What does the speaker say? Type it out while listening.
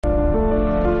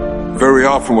Very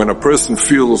often when a person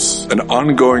feels an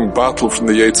ongoing battle from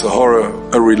the Yetzer Hara,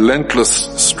 a relentless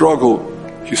struggle,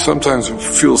 he sometimes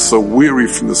feels so weary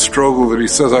from the struggle that he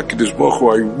says, HaKadosh Baruch Hu,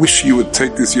 I wish you would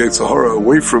take this Yetzer Hara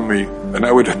away from me, and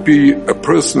I would be a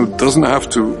person who doesn't have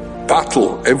to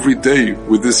battle every day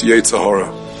with this Yetzer Hara.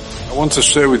 I want to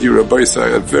share with you, Rabbi,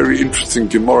 a very interesting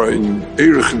Gemara in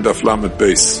Reich and Daf Lamed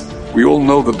Beis. We all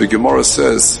know that the Gemara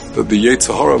says that the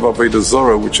Yetzer Hara of Avodah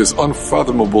Zarah, which is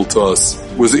unfathomable to us,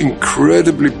 was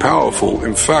incredibly powerful.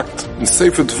 In fact, in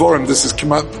Sefer Dvarim, this is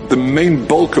the main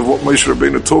bulk of what Moshe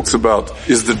Rabbeinu talks about,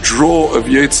 is the draw of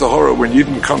Yetzer Hara when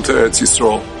Yidden come to Eretz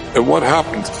Yisrael. And what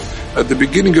happened? At the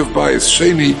beginning of Bayis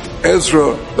Sheni,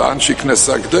 Ezra, the Anshi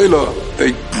Knesset Gdela,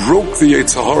 they broke the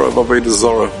Yetzer Hara of Avodah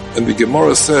Zarah. And the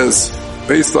Gemara says,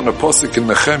 based on a pasuk in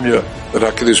Nehemiah,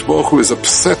 that HaKadosh Baruch Hu is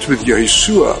upset with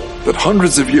Yehoshua, that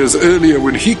hundreds of years earlier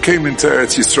when he came into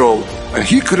Eretz Yisrael, and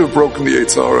he could have broken the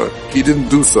Yetzer Hara, he didn't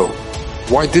do so.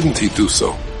 Why didn't he do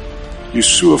so?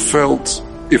 Yeshua felt,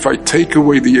 if I take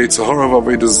away the Yetzer Hara of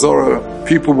Avodah Zarah,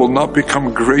 people will not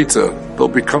become greater, they'll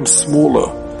become smaller.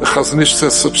 The Chazon Ish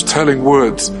says such telling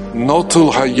words,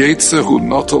 Notul ha-Yetzer hu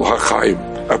notul ha-Chaim.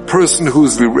 A person who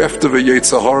is bereft of a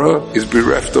Yetzer Hara is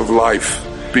bereft of life.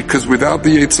 Because without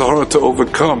the Yetzer Hara to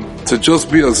overcome, to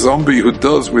just be a zombie who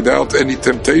does without any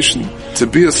temptation, to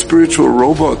be a spiritual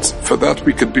robot, for that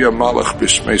we could be a malach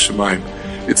b'shmei shemayim.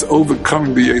 It's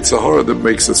overcoming the Yetzer Hara that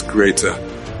makes us greater.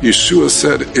 Yeshua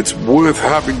said it's worth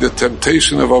having the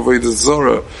temptation of Avodah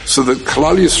Zarah so that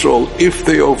Klal Yisrael, if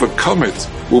they overcome it,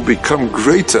 will become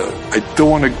greater. I don't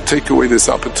want to take away this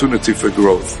opportunity for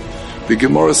growth. The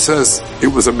Gemara says it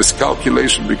was a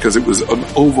miscalculation because it was an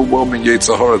overwhelming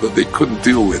Yetzer Hara that they couldn't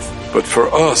deal with. But for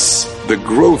us, the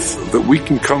growth that we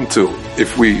can come to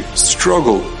if we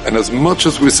struggle, and as much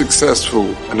as we're successful,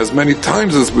 and as many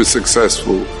times as we're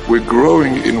successful, we're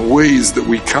growing in ways that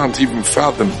we can't even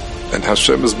fathom. And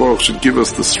Hashem Yisborach should give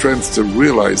us the strength to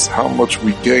realize how much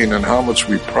we gain and how much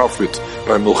we profit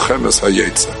by Milchemes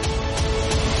HaYetzer.